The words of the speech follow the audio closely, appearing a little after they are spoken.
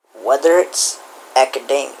Whether it's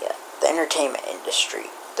academia, the entertainment industry,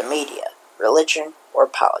 the media, religion, or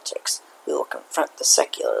politics, we will confront the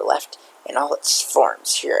secular left in all its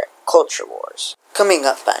forms here at Culture Wars. Coming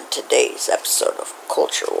up on today's episode of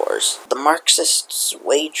Culture Wars, the Marxists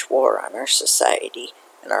wage war on our society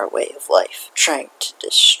and our way of life, trying to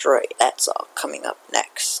destroy it. That's all coming up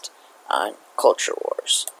next on Culture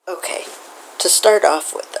Wars. Okay, to start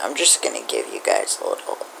off with, I'm just going to give you guys a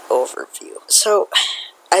little overview. So,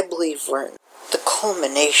 I believe we're in the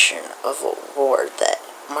culmination of a war that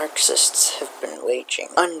Marxists have been waging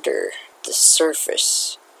under the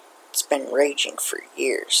surface. It's been raging for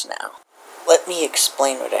years now. Let me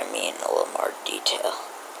explain what I mean in a little more detail.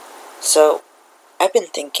 So, I've been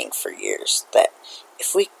thinking for years that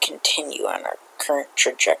if we continue on our current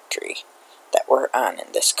trajectory that we're on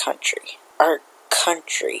in this country, our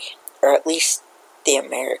country, or at least the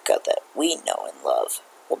America that we know and love,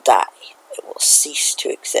 will die. It will cease to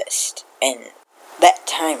exist. And that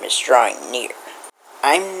time is drawing near.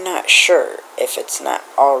 I'm not sure if it's not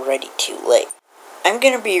already too late. I'm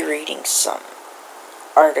going to be reading some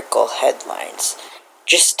article headlines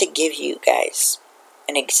just to give you guys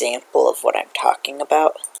an example of what I'm talking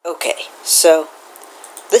about. Okay, so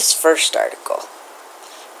this first article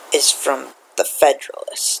is from The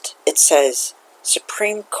Federalist. It says,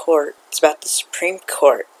 Supreme Court, it's about the Supreme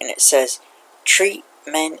Court, and it says, treat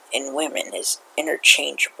men and women as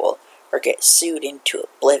interchangeable or get sued into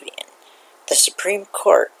oblivion. The Supreme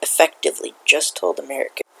Court effectively just told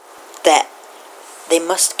America that they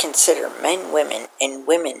must consider men women and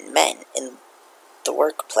women men in the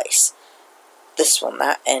workplace. This will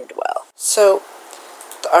not end well. So,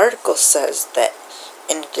 the article says that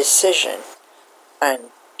in a decision on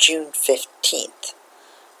June 15th,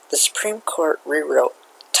 the Supreme Court rewrote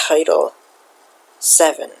Title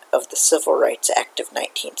VII of the Civil Rights Act of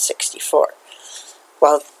 1964.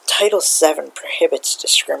 While Title VII prohibits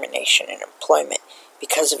discrimination in employment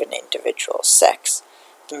because of an individual's sex,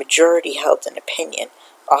 the majority held an opinion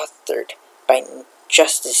authored by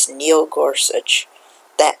Justice Neil Gorsuch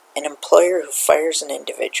that an employer who fires an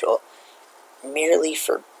individual merely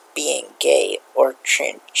for being gay or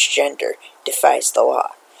transgender defies the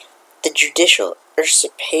law. The judicial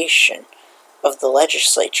usurpation of the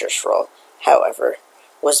legislature's role, however,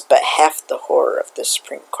 was but half the horror of the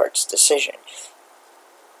Supreme Court's decision.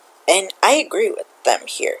 And I agree with them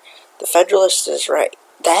here. The Federalist is right.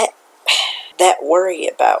 That worry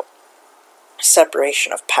about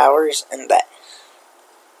separation of powers and that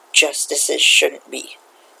justices shouldn't be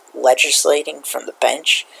legislating from the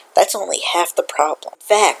bench, that's only half the problem. In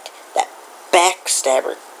fact, that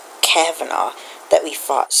backstabber Kavanaugh that we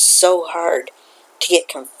fought so hard to get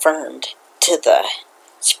confirmed to the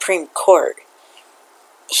Supreme Court,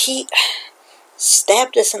 he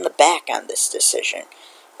stabbed us in the back on this decision,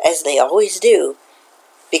 as they always do,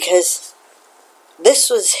 because this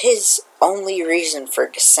was his only reason for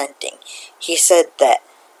dissenting. He said that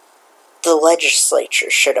the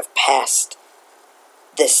legislature should have passed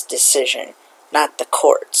this decision, not the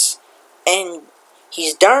courts. And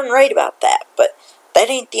he's darn right about that, but that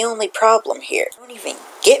ain't the only problem here. Don't even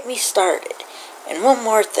get me started. And one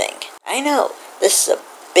more thing. I know, this is a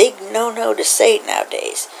big no-no to say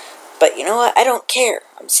nowadays, but you know what? I don't care.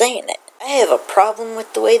 I'm saying it. I have a problem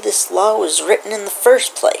with the way this law was written in the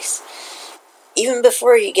first place. Even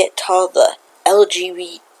before you get to all the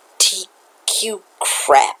LGBTQ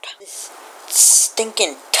crap. This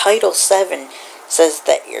stinking Title VII says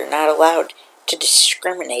that you're not allowed to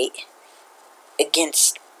discriminate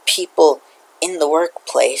against people in the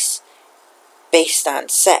workplace based on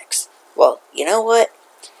sex. Well, you know what?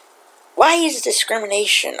 Why is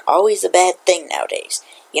discrimination always a bad thing nowadays?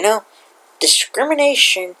 You know,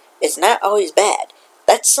 discrimination is not always bad.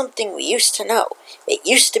 That's something we used to know. It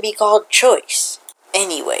used to be called choice.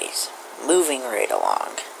 Anyways, moving right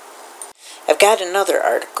along. I've got another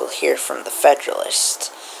article here from The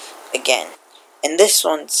Federalist. Again, and this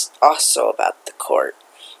one's also about the court.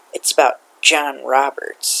 It's about John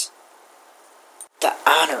Roberts, the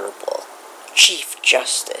Honorable Chief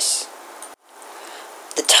Justice.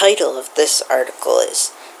 The title of this article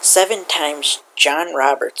is 7 Times John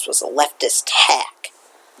Roberts Was a Leftist Hack.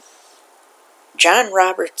 John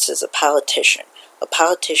Roberts is a politician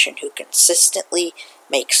who consistently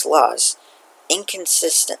makes laws,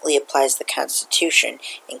 inconsistently applies the Constitution,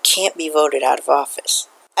 and can't be voted out of office.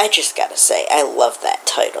 I just gotta say, I love that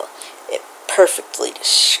title. It perfectly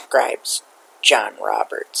describes John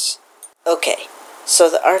Roberts. Okay, so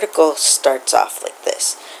the article starts off like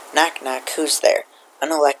this. Knock knock, who's there?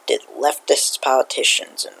 Unelected leftist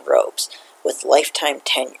politicians in robes with lifetime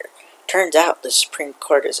tenure Turns out the Supreme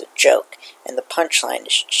Court is a joke, and the punchline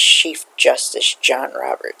is Chief Justice John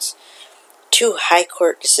Roberts. 2 high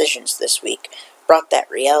court decisions this week brought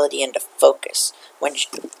that reality into focus when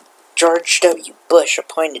George W. Bush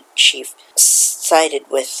appointed chief sided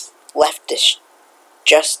with leftist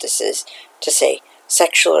justices to say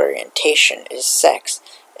sexual orientation is sex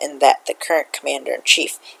and that the current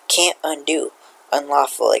commander-in-chief can't undo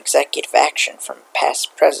unlawful executive action from a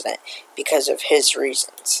past president because of his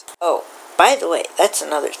reasons. Oh, by the way, that's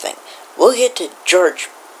another thing. We'll get to George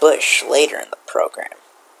Bush later in the program.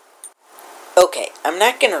 Okay, I'm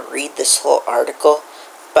not going to read this whole article,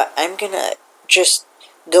 but I'm going to just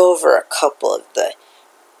go over a couple of the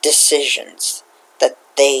decisions that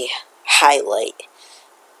they highlight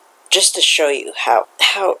just to show you how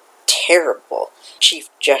terrible Chief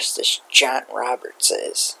Justice John Roberts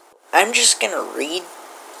is. I'm just going to read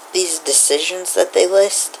these decisions that they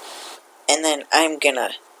list, and then I'm going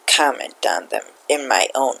to comment on them in my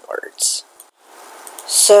own words.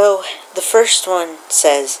 So, the first one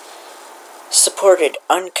says, supported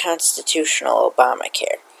unconstitutional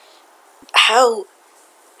Obamacare. How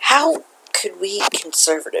could we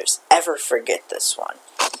conservatives ever forget this one?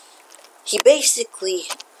 He basically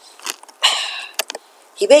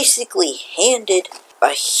handed a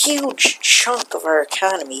huge chunk of our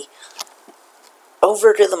economy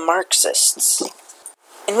over to the Marxists.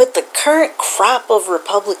 And with the current crop of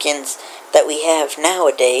Republicans that we have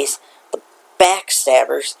nowadays, the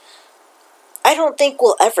backstabbers, I don't think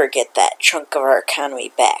we'll ever get that chunk of our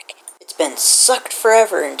economy back. It's been sucked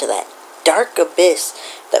forever into that dark abyss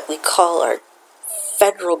that we call our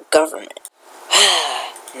federal government.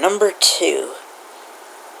 Number 2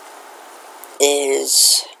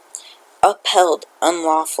 is upheld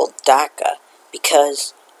unlawful DACA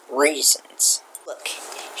because reasons. Look,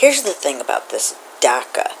 here's the thing about this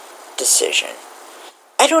DACA decision.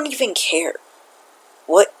 I don't even care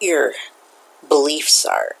what your beliefs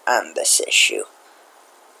are on this issue.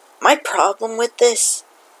 My problem with this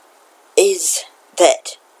is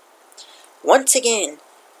that, once again,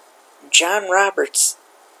 John Roberts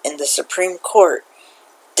and the Supreme Court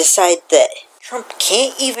decide that Trump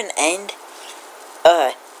can't even end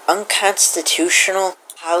a unconstitutional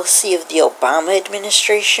policy of the Obama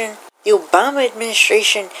administration. The Obama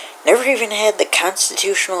administration never even had the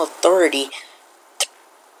constitutional authority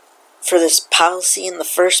for this policy in the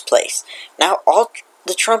first place. Now all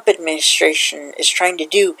the Trump administration is trying to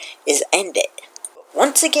do is end it.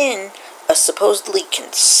 Once again, a supposedly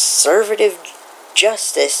conservative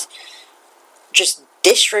justice just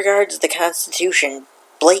disregards the Constitution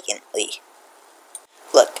blatantly.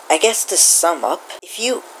 Look, I guess to sum up, if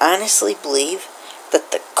you honestly believe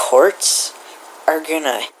that the courts are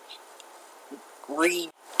gonna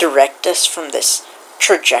redirect us from this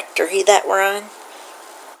trajectory that we're on,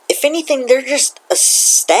 if anything, they're just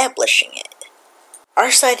establishing it.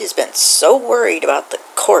 Our side has been so worried about the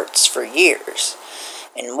courts for years.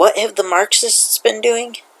 And what have the Marxists been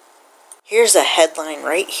doing? Here's a headline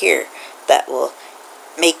right here that will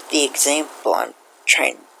make the example I'm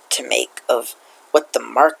trying to make of what the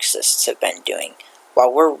Marxists have been doing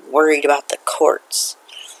while we're worried about the courts.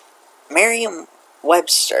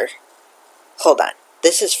 Merriam-Webster, hold on,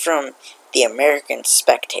 this is from the American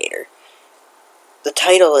Spectator. The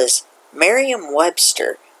title is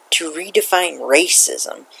Merriam-Webster to redefine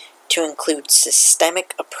racism to include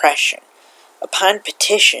systemic oppression. Upon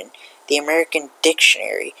petition, the American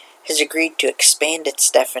Dictionary has agreed to expand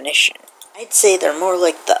its definition. I'd say they're more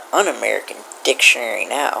like the un-American dictionary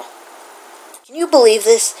now. Can you believe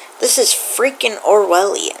this? This is freaking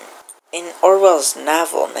Orwellian. In Orwell's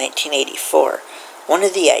novel 1984, one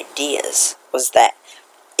of the ideas was that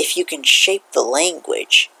if you can shape the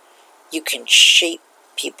language, you can shape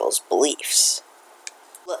people's beliefs.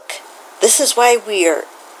 Look, this is why we are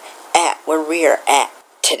at where we are at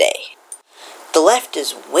today. The left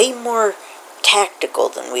is way more tactical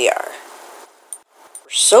than we are.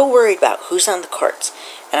 We're so worried about who's on the courts,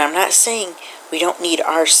 and I'm not saying we don't need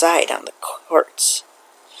our side on the courts.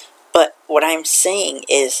 But what I'm saying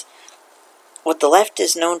is, what the left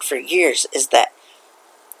is known for years is that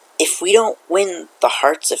if we don't win the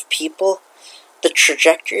hearts of people, the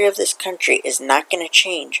trajectory of this country is not going to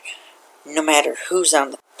change no matter who's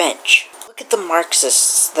on the bench. Look at the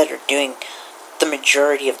Marxists that are doing the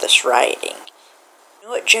majority of this rioting. You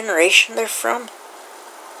know what generation they're from?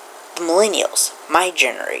 The millennials, my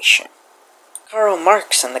generation. Karl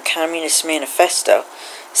Marx in the Communist Manifesto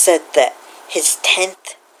said that his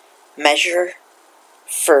 10th measure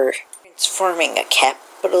for transforming a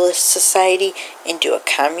capitalist society into a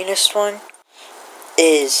communist one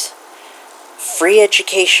is free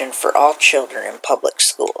education for all children in public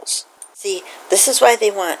schools. See, this is why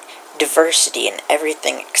they want diversity in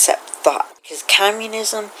everything except thought. Because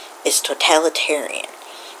communism is totalitarian.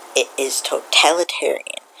 It is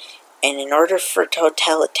totalitarian. And in order for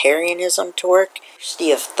totalitarianism to work,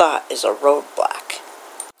 diversity of thought is a roadblock.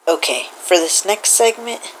 Okay, for this next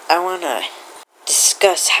segment, I want to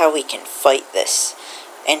discuss how we can fight this.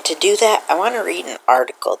 And to do that, I want to read an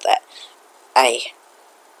article that I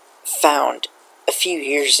found a few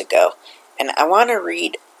years ago. And I want to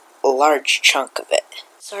read a large chunk of it.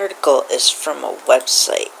 This article is from a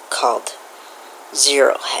website called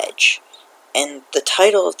Zero Hedge. And the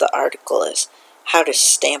title of the article is How to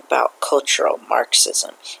Stamp Out Cultural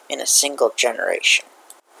Marxism in a Single Generation.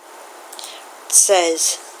 It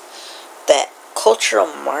says that cultural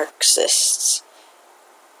Marxists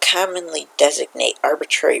commonly designate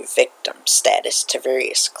arbitrary victim status to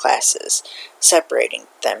various classes, separating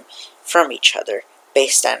them from each other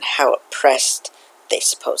based on how oppressed they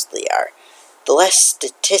supposedly are. The less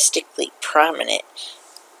statistically prominent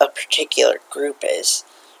a particular group is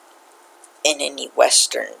in any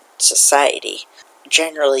Western society,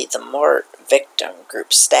 generally the more victim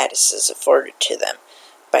group status is afforded to them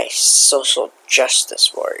by social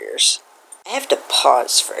justice warriors. I have to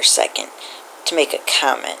pause for a second to make a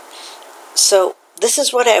comment. So, this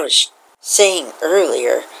is what I was saying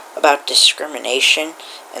earlier about discrimination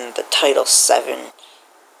and the Title VII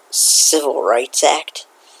Civil Rights Act.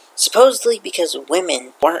 Supposedly because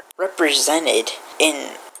women weren't represented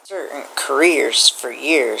in certain careers for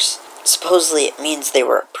years, supposedly it means they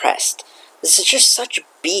were oppressed. This is just such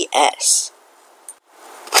BS.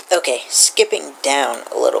 Okay, skipping down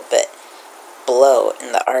a little bit below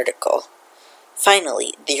in the article.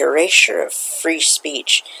 Finally, the erasure of free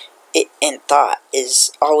speech and thought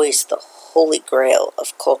is always the holy grail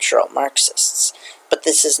of cultural Marxists, but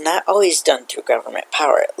this is not always done through government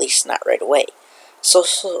power, at least not right away.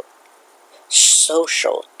 Social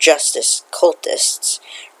justice cultists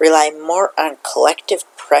rely more on collective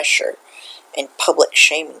pressure and public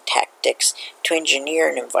shaming tactics to engineer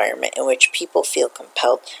an environment in which people feel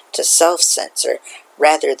compelled to self-censor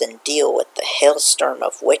rather than deal with the hailstorm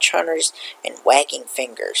of witch hunters and wagging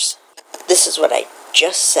fingers. This is what I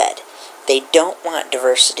just said. They don't want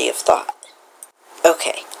diversity of thought.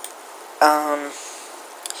 Okay.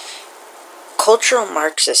 Cultural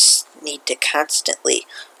Marxists need to constantly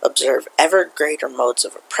observe ever greater modes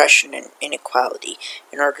of oppression and inequality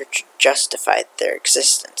in order to justify their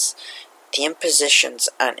existence. The impositions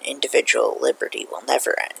on individual liberty will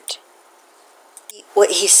never end.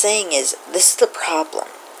 What he's saying is, this is the problem.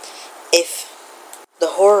 If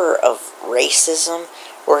the horror of racism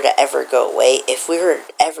were to ever go away, if we were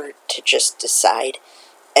ever to just decide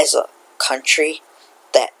as a country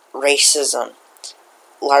that racism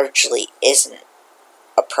largely isn't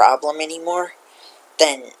a problem anymore,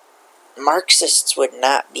 then Marxists would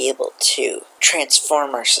not be able to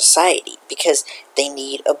transform our society because they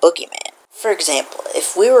need a boogeyman. For example,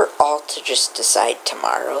 if we were all to just decide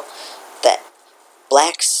tomorrow that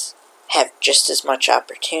blacks have just as much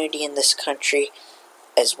opportunity in this country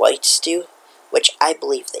as whites do, which I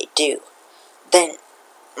believe they do, then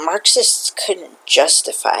Marxists couldn't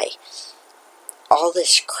justify all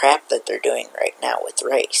this crap that they're doing right now with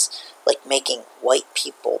race, like making white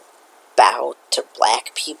people bow to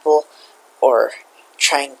black people, or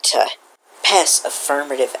trying to pass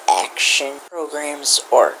affirmative action programs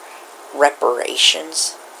or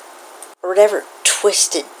reparations, or whatever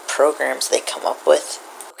twisted programs they come up with.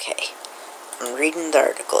 Okay, I'm reading the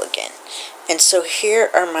article again. And so here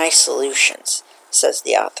are my solutions, says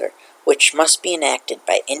the author, which must be enacted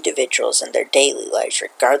by individuals in their daily lives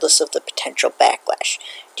regardless of the potential backlash.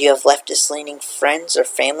 Do you have leftist-leaning friends or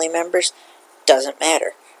family members? Doesn't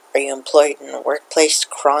matter. Are you employed in a workplace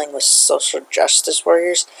crawling with social justice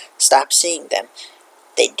warriors? Stop seeing them.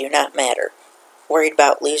 They do not matter. Worried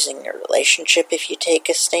about losing your relationship if you take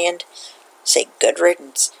a stand? Say good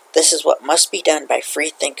riddance. This is what must be done by free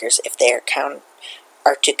thinkers if they are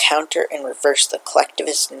to counter and reverse the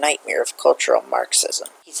collectivist nightmare of cultural Marxism.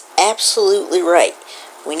 He's absolutely right.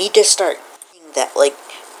 We need to start seeing that, like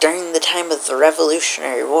during the time of the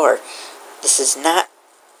Revolutionary War, this is not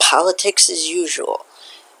politics as usual.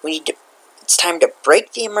 It's time to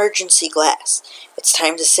break the emergency glass. It's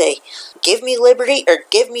time to say, give me liberty or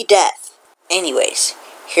give me death. Anyways,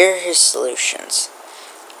 here are his solutions.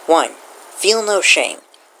 1. Feel no shame.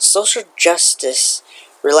 Social justice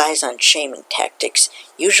relies on shaming tactics,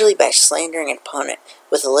 usually by slandering an opponent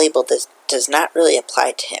with a label that does not really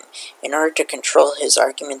apply to him, in order to control his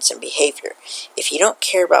arguments and behavior. If you don't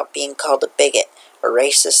care about being called a bigot, a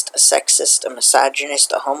racist, a sexist, a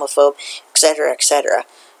misogynist, a homophobe, etc.,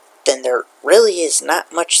 then there really is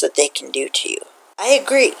not much that they can do to you. I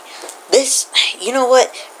agree. This, you know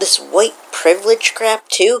what, this white privilege crap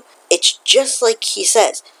too, it's just like he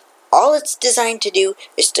says. All it's designed to do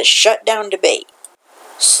is to shut down debate.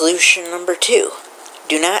 Solution number 2.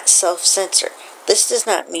 Do not self-censor. This does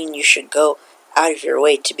not mean you should go out of your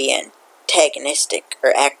way to be antagonistic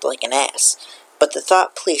or act like an ass. But the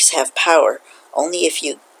thought police have power only if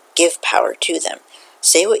you give power to them.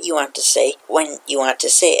 Say what you want to say when you want to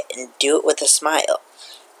say it, and do it with a smile.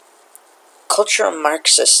 Cultural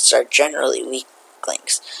Marxists are generally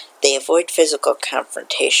weaklings. They avoid physical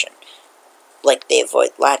confrontation, like they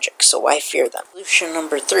avoid logic, so why fear them? Solution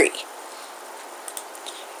number 3.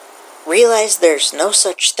 Realize there's no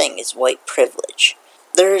such thing as white privilege.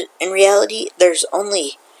 In reality, there's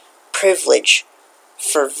only privilege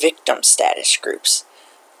for victim status groups.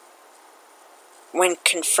 When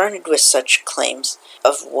confronted with such claims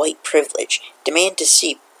of white privilege, demand to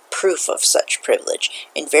see proof of such privilege.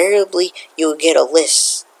 Invariably, you will get a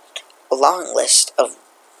long list of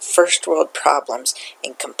first world problems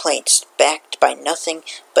and complaints backed by nothing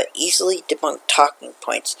but easily debunked talking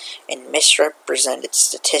points and misrepresented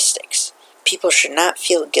statistics. People should not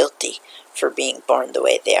feel guilty for being born the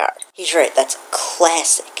way they are. He's right, that's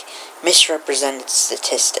classic misrepresented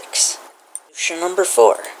statistics. Solution number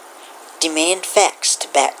 4. Demand facts to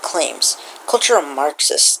back claims. Cultural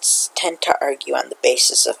Marxists tend to argue on the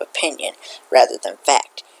basis of opinion rather than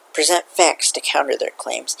fact, present facts to counter their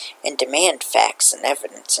claims, and demand facts and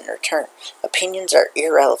evidence in return. Opinions are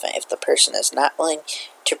irrelevant if the person is not willing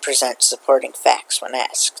to present supporting facts when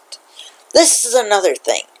asked. This is another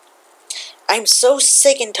thing. I'm so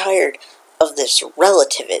sick and tired of this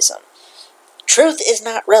relativism. Truth is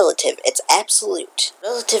not relative, it's absolute.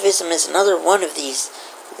 Relativism is another one of these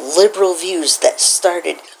liberal views that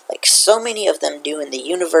started, like so many of them do, in the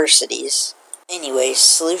universities. Anyways,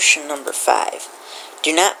 solution number 5.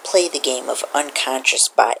 Do not play the game of unconscious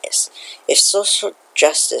bias. If social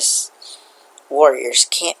justice warriors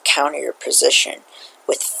can't counter your position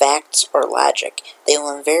with facts or logic, they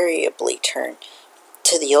will invariably turn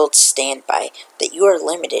to the old standby that you are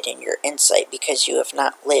limited in your insight because you have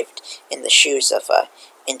not lived in the shoes of a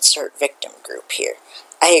insert victim group here.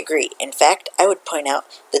 I agree. In fact, I would point out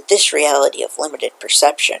that this reality of limited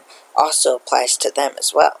perception also applies to them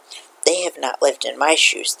as well. They have not lived in my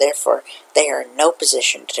shoes, therefore they are in no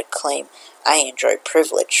position to claim I enjoy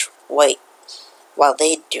privilege while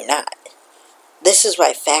they do not. This is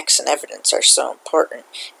why facts and evidence are so important,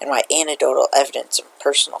 and why anecdotal evidence and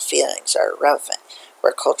personal feelings are irrelevant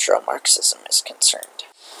where cultural Marxism is concerned.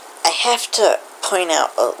 I have to point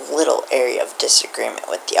out a little area of disagreement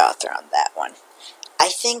with the author on that one. I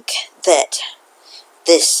think that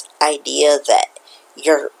this idea that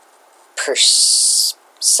your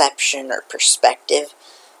perception or perspective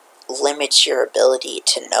limits your ability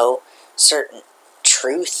to know certain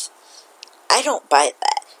truth, I don't buy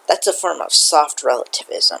that. That's a form of soft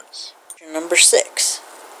relativism. Number 6.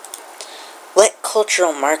 Let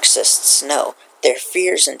cultural Marxists know their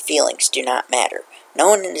fears and feelings do not matter. No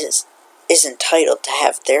one is entitled to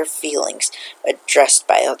have their feelings addressed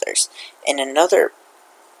by others, and another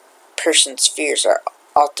person's fears are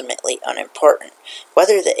ultimately unimportant.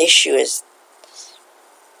 Whether the issue is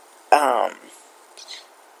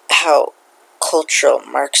how cultural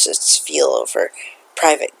Marxists feel over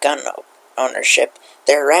private gun ownership,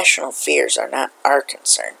 their irrational fears are not our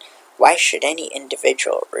concern. Why should any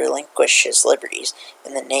individual relinquish his liberties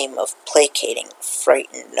in the name of placating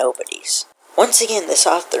frightened nobodies? Once again, this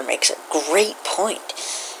author makes a great point.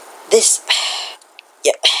 This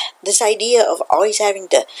idea of always having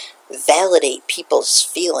to validate people's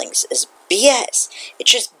feelings is BS.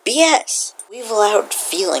 It's just BS. We've allowed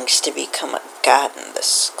feelings to become a god in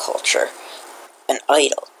this culture, an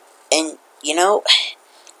idol. And,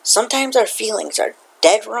 sometimes our feelings are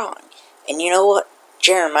dead wrong. And you know what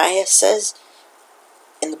Jeremiah says?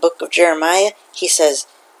 In the book of Jeremiah, he says,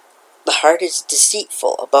 the heart is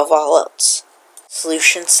deceitful above all else.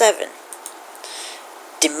 Solution 7.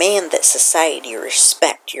 Demand that society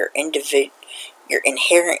respect your inherent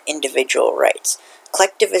individual rights.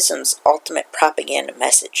 Collectivism's ultimate propaganda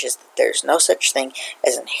message is that there is no such thing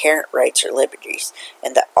as inherent rights or liberties,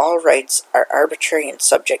 and that all rights are arbitrary and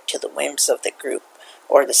subject to the whims of the group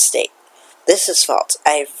or the state. This is false.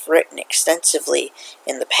 I have written extensively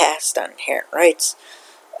in the past on inherent rights.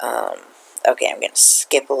 Okay, I'm going to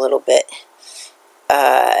skip a little bit.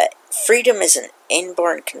 Freedom is an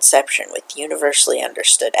inborn conception with universally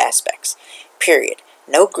understood aspects. Period.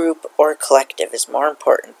 No group or collective is more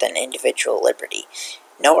important than individual liberty.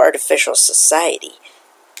 No artificial society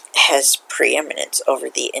has preeminence over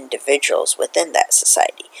the individuals within that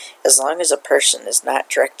society. As long as a person is not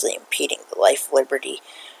directly impeding the life, liberty,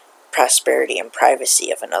 prosperity, and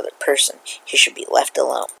privacy of another person, he should be left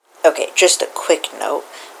alone. Okay, just a quick note.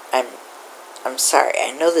 I'm sorry.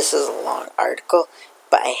 I know this is a long article,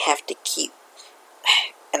 but I have to keep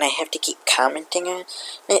commenting on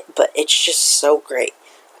it, but it's just so great.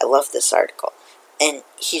 I love this article. And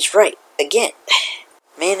he's right. Again,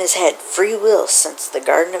 man has had free will since the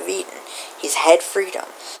Garden of Eden. He's had freedom.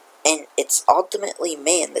 And it's ultimately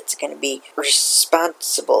man that's going to be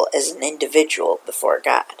responsible as an individual before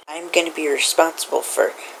God. I'm going to be responsible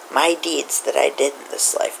for my deeds that I did in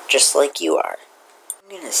this life, just like you are. I'm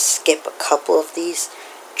going to skip a couple of these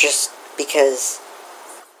just because,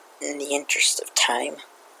 in the interest of time.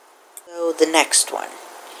 So the next one.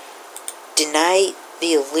 Deny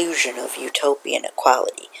the illusion of utopian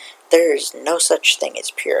equality. There is no such thing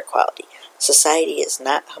as pure equality. Society is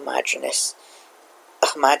not a homogeneous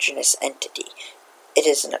entity. It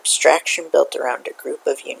is an abstraction built around a group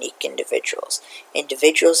of unique individuals.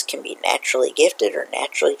 Individuals can be naturally gifted or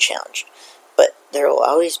naturally challenged, but there will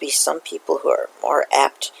always be some people who are more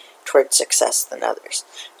apt toward success than others.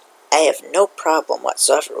 I have no problem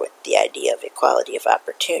whatsoever with the idea of equality of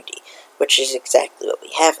opportunity, which is exactly what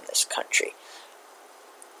we have in this country.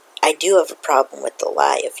 I do have a problem with the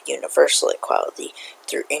lie of universal equality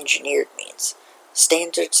through engineered means.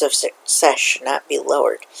 Standards of success should not be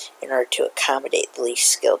lowered in order to accommodate the least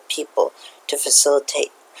skilled people to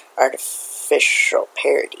facilitate artificial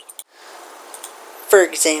parity. For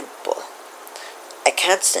example, I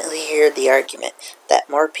constantly hear the argument that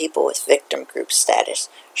more people with victim group status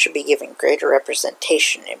should be given greater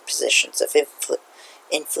representation in positions of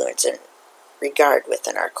influence and regard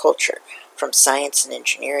within our culture, from science and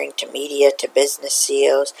engineering to media to business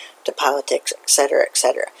CEOs to politics, etc.,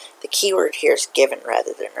 etc. The key word here is given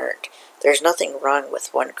rather than earned. There's nothing wrong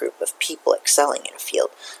with one group of people excelling in a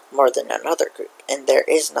field more than another group, and there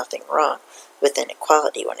is nothing wrong with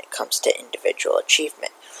inequality when it comes to individual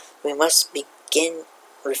achievement. We must begin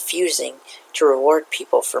refusing to reward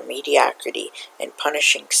people for mediocrity and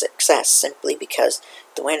punishing success simply because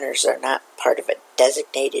the winners are not part of a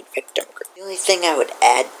designated victim group. The only thing I would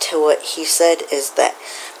add to what he said is that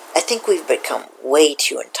I think we've become way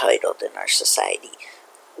too entitled in our society.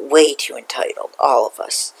 Way too entitled, all of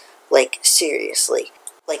us. Like, seriously.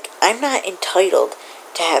 Like, I'm not entitled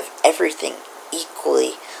to have everything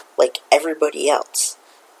equally like everybody else.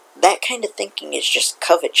 That kind of thinking is just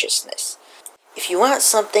covetousness. If you want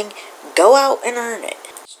something, go out and earn it.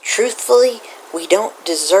 Truthfully, we don't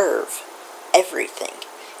deserve everything.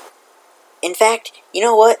 In fact, you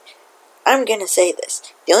know what? I'm gonna say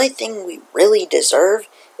this. The only thing we really deserve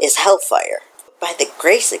is hellfire. By the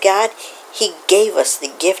grace of God, He gave us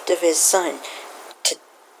the gift of His Son to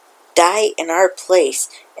die in our place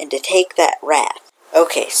and to take that wrath.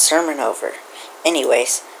 Okay, sermon over.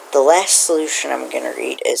 Anyways, the last solution I'm gonna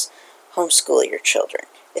read is homeschool your children.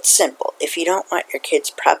 It's simple. If you don't want your kids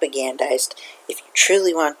propagandized, if you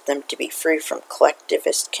truly want them to be free from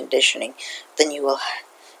collectivist conditioning, then you will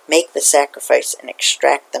make the sacrifice and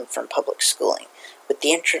extract them from public schooling. With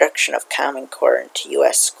the introduction of Common Core into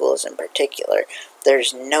U.S. schools in particular, there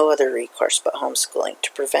is no other recourse but homeschooling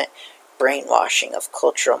to prevent brainwashing of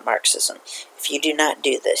cultural Marxism. If you do not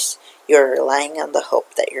do this, you are relying on the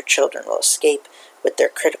hope that your children will escape with their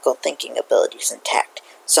critical thinking abilities intact.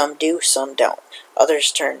 Some do, some don't.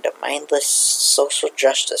 Others turn to mindless social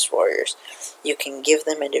justice warriors. You can give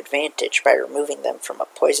them an advantage by removing them from a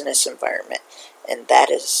poisonous environment, and that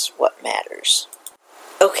is what matters.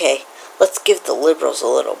 Okay, let's give the liberals a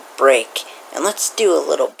little break, and let's do a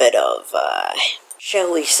little bit of,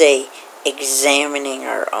 shall we say, examining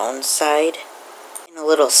our own side in a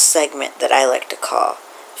little segment that I like to call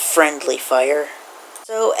Friendly Fire.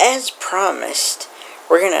 So, as promised,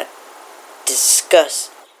 we're going to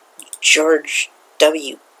discuss George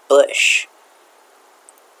W. Bush.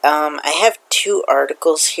 I have two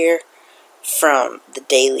articles here from the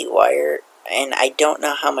Daily Wire, and I don't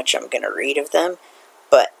know how much I'm going to read of them,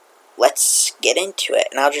 but let's get into it,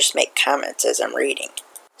 and I'll just make comments as I'm reading.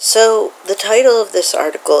 So, the title of this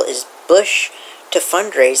article is Bush to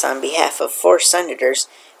fundraise on behalf of 4 senators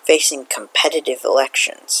facing competitive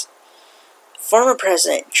elections. Former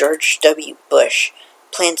President George W. Bush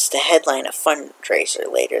plans to headline a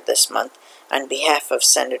fundraiser later this month on behalf of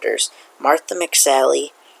Senators Martha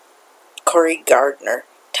McSally, Cory Gardner,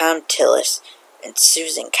 Tom Tillis, and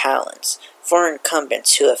Susan Collins, 4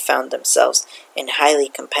 incumbents who have found themselves in highly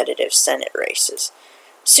competitive Senate races.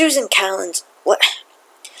 Susan Collins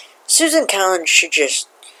should just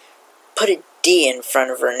put a D in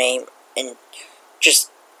front of her name and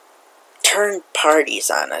just turn parties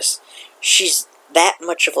on us. She's that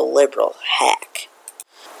much of a liberal hack.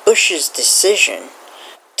 Bush's decision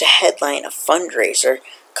to headline a fundraiser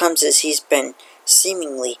comes as he's been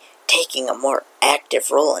seemingly taking a more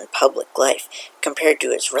active role in public life compared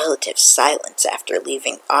to his relative silence after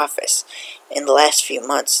leaving office. In the last few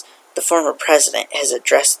months, the former president has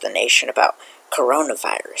addressed the nation about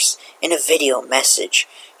coronavirus in a video message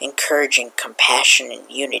encouraging compassion and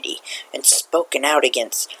unity, and spoken out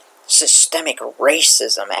against systemic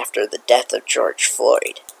racism after the death of George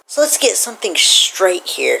Floyd. So let's get something straight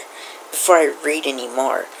here before I read any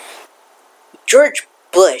more. George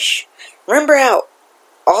Bush, remember how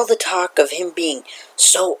all the talk of him being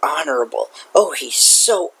so honorable, oh, he's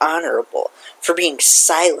so honorable for being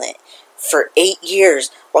silent for 8 years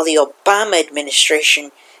while the Obama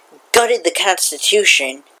administration gutted the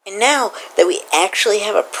Constitution, and now that we actually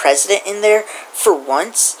have a president in there for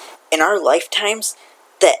once in our lifetimes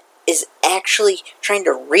that is actually trying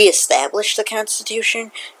to reestablish the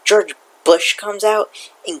Constitution, George Bush comes out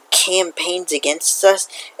and campaigns against us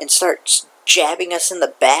and starts jabbing us in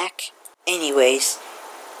the back. Anyways,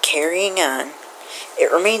 carrying on,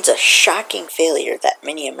 it remains a shocking failure that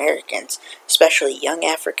many Americans, especially young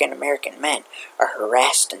African American men, are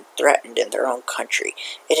harassed and threatened in their own country.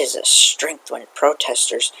 It is a strength when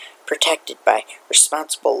protesters, protected by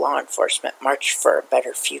responsible law enforcement, march for a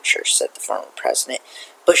better future, said the former president.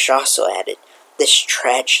 Bush also added, "This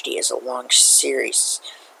tragedy is a long series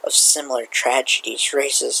of similar tragedies,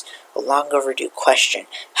 raises a long overdue question.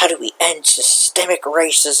 How do we end systemic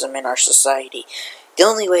racism in our society? The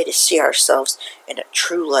only way to see ourselves in a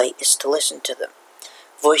true light is to listen to the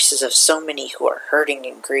voices of so many who are hurting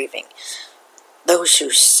and grieving. Those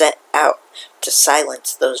who set out to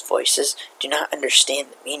silence those voices do not understand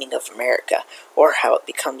the meaning of America or how it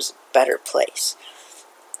becomes a better place."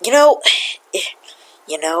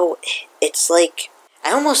 It's like,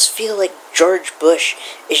 I almost feel like George Bush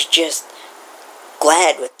is just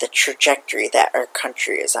glad with the trajectory that our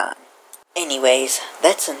country is on. Anyways,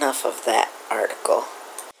 that's enough of that article.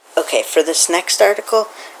 Okay, for this next article,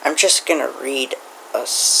 I'm just going to read a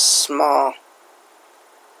small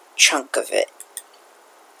chunk of it.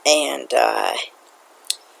 And,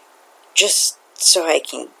 just so I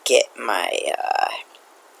can get my,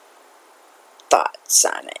 thoughts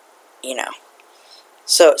on it,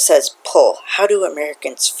 So it says, poll, how do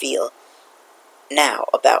Americans feel now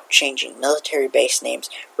about changing military base names,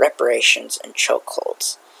 reparations, and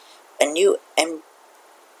chokeholds? A new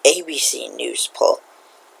ABC News poll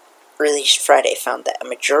released Friday found that a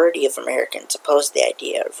majority of Americans oppose the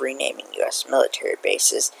idea of renaming U.S. military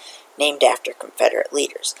bases named after Confederate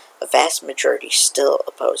leaders. A vast majority still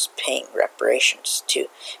oppose paying reparations to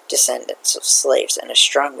descendants of slaves, and a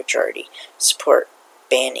strong majority support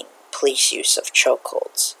banning police use of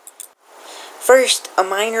chokeholds. First, a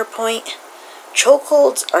minor point.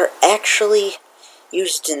 Chokeholds are actually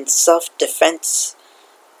used in self-defense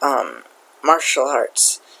martial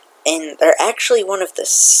arts, and they're actually one of the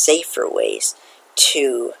safer ways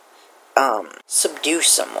to subdue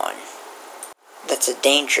someone that's a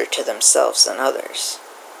danger to themselves and others.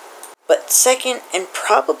 But second, and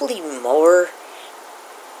probably more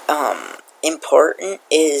important,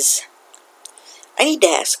 is I need to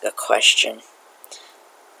ask a question.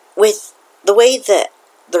 With the way that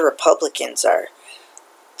the Republicans are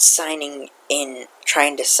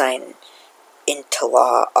trying to sign into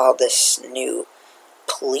law all this new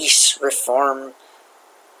police reform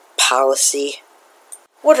policy,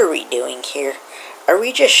 what are we doing here? Are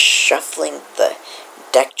we just shuffling the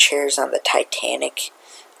deck chairs on the Titanic?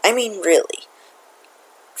 I mean, really.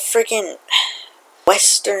 Friggin'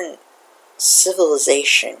 Western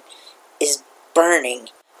civilization is burning,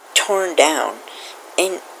 torn down,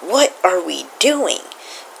 and what are we doing?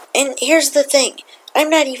 And here's the thing, I'm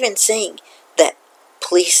not even saying that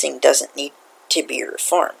policing doesn't need to be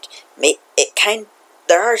reformed.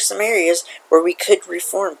 There are some areas where we could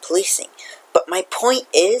reform policing, but my point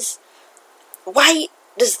is, why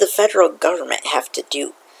does the federal government have to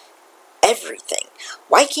do everything?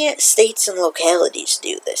 Why can't states and localities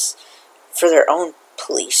do this for their own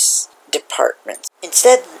police departments?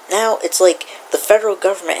 Instead, now it's like the federal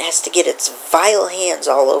government has to get its vile hands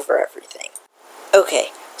all over everything.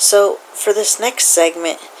 Okay, so for this next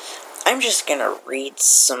segment, I'm just going to read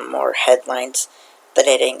some more headlines that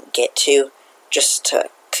I didn't get to, just to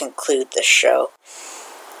conclude the show.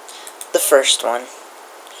 The first one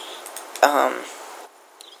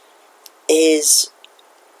is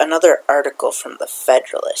another article from the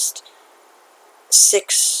Federalist.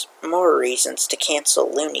 6 more reasons to cancel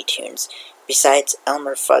Looney Tunes besides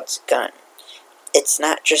Elmer Fudd's gun. it's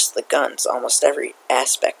not just the guns. Almost every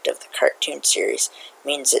aspect of the cartoon series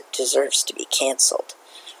means it deserves to be canceled.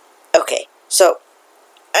 Okay, so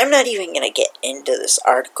I'm not even going to get into this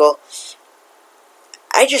article.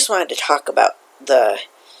 I just wanted to talk about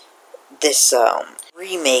this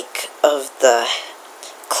remake of the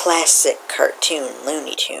classic cartoon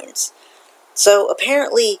Looney Tunes. So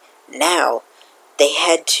apparently now they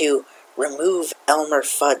had to remove Elmer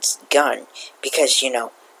Fudd's gun because,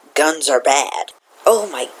 guns are bad. Oh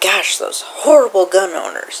my gosh, those horrible gun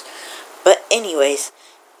owners. But anyways,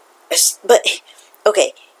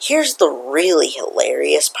 okay, here's the really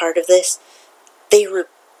hilarious part of this. They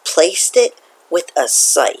replaced it with a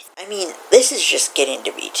scythe. I mean, this is just getting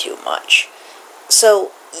to be too much.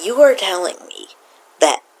 So, you are telling me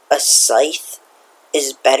that a scythe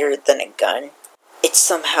is better than a gun? It's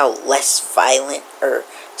somehow less violent or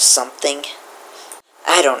something?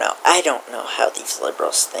 I don't know. I don't know how these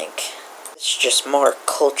liberals think. It's just more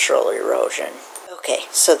cultural erosion. Okay,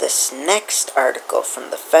 so this next article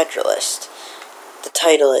from the Federalist, the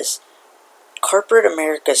title is Corporate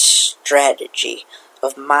America's Strategy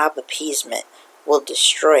of Mob Appeasement Will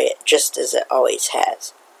Destroy It Just as It Always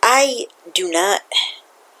Has. I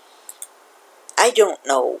don't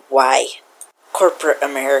know why corporate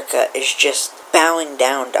America is just bowing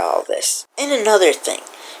down to all this. And another thing,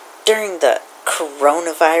 during the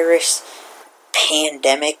coronavirus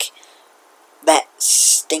pandemic, that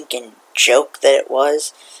stinking joke that it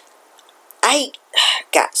was, I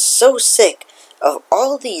got so sick of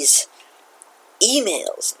all these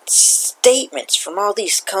emails and statements from all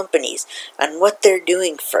these companies on what they're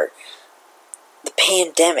doing for the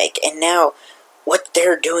pandemic and now what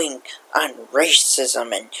they're doing on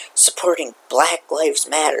racism and supporting Black Lives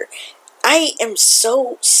Matter. I am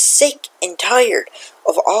so sick and tired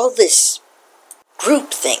of all this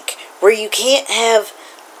groupthink where you can't have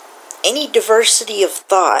any diversity of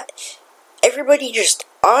thought. Everybody just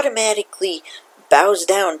automatically bows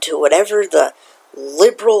down to whatever the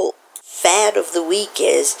liberal fad of the week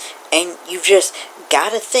is, and you've just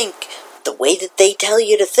gotta think the way that they tell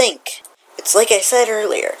you to think. It's like I said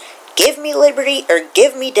earlier, give me liberty or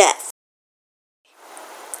give me death.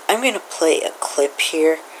 I'm gonna play a clip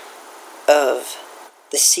here of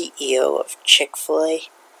the CEO of Chick-fil-A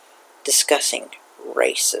discussing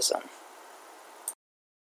racism.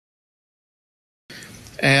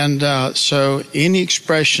 And so any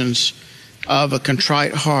expressions of a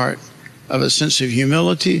contrite heart, of a sense of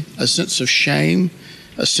humility, a sense of shame,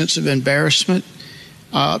 a sense of embarrassment,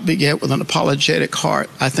 beget with an apologetic heart.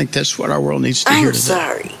 I think that's what our world needs to hear today. I'm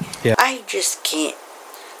sorry. Yeah. I just can't.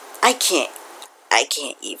 I can't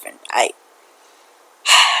even. I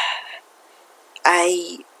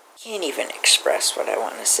can't even express what I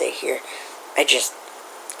want to say here. I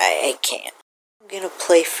can't. I'm gonna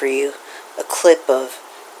play for you a clip of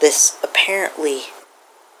this apparently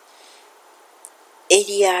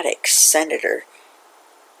idiotic Senator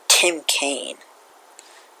Tim Kaine.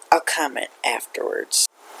 I'll comment afterwards.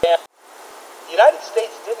 Yeah. The United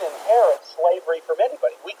States didn't inherit slavery from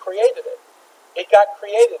anybody. We created it. It got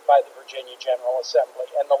created by the Virginia General Assembly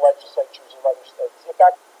and the legislatures of other states. It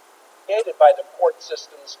got created by the court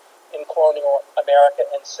systems in colonial America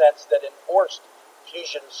and since that enforced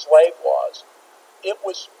fugitive slave laws.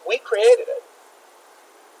 We created it.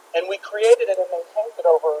 And we created it and maintained it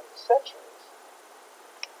over centuries.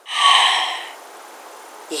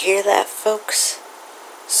 You hear that, folks?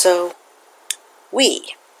 So,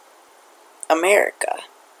 we, America,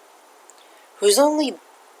 who's only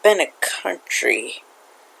been a country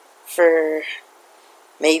for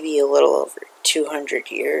maybe a little over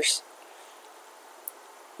 200 years,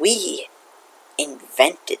 we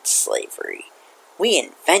invented slavery. We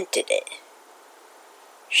invented it.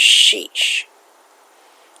 Sheesh.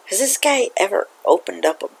 Has this guy ever opened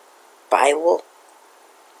up a Bible?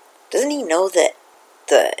 Doesn't he know that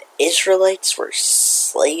the Israelites were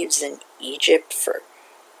slaves in Egypt for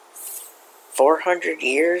 400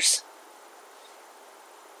 years?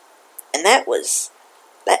 And that was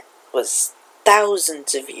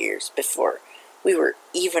thousands of years before we were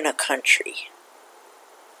even a country.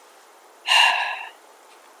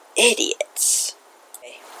 Idiots.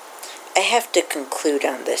 I have to conclude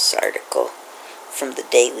on this article from the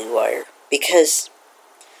Daily Wire because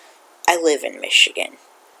I live in Michigan,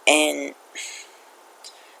 and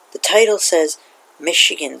the title says,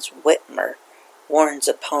 Michigan's Whitmer warns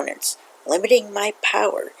opponents, limiting my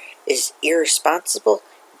power is irresponsible,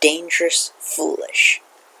 dangerous, foolish.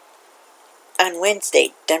 On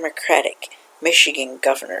Wednesday, Democratic Michigan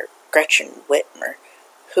Governor Gretchen Whitmer,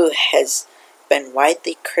 who has been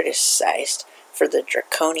widely criticized for the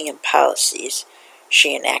draconian policies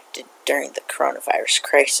she enacted during the coronavirus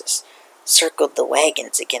crisis circled the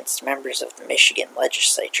wagons against members of the Michigan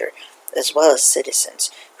legislature, as well as citizens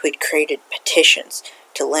who had created petitions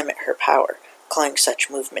to limit her power, calling such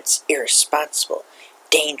movements irresponsible,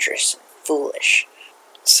 dangerous, and foolish.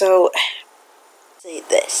 So, say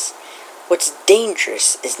this. What's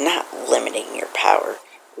dangerous is not limiting your power,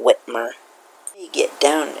 Whitmer. We get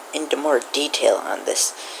down into more detail on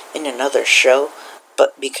this in another show,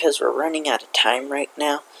 but because we're running out of time right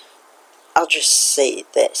now, I'll just say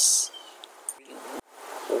this.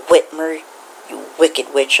 Whitmer, you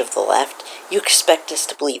wicked witch of the left, you expect us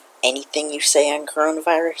to believe anything you say on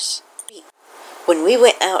coronavirus? When we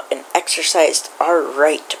went out and exercised our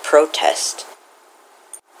right to protest,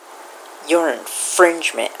 your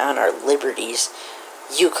infringement on our liberties,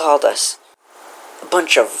 you called us a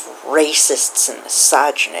bunch of racists and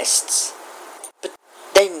misogynists. But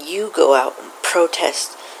then you go out and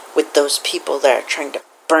protest with those people that are trying to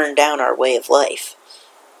burn down our way of life.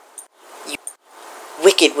 You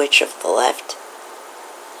wicked witch of the left.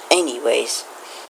 Anyways,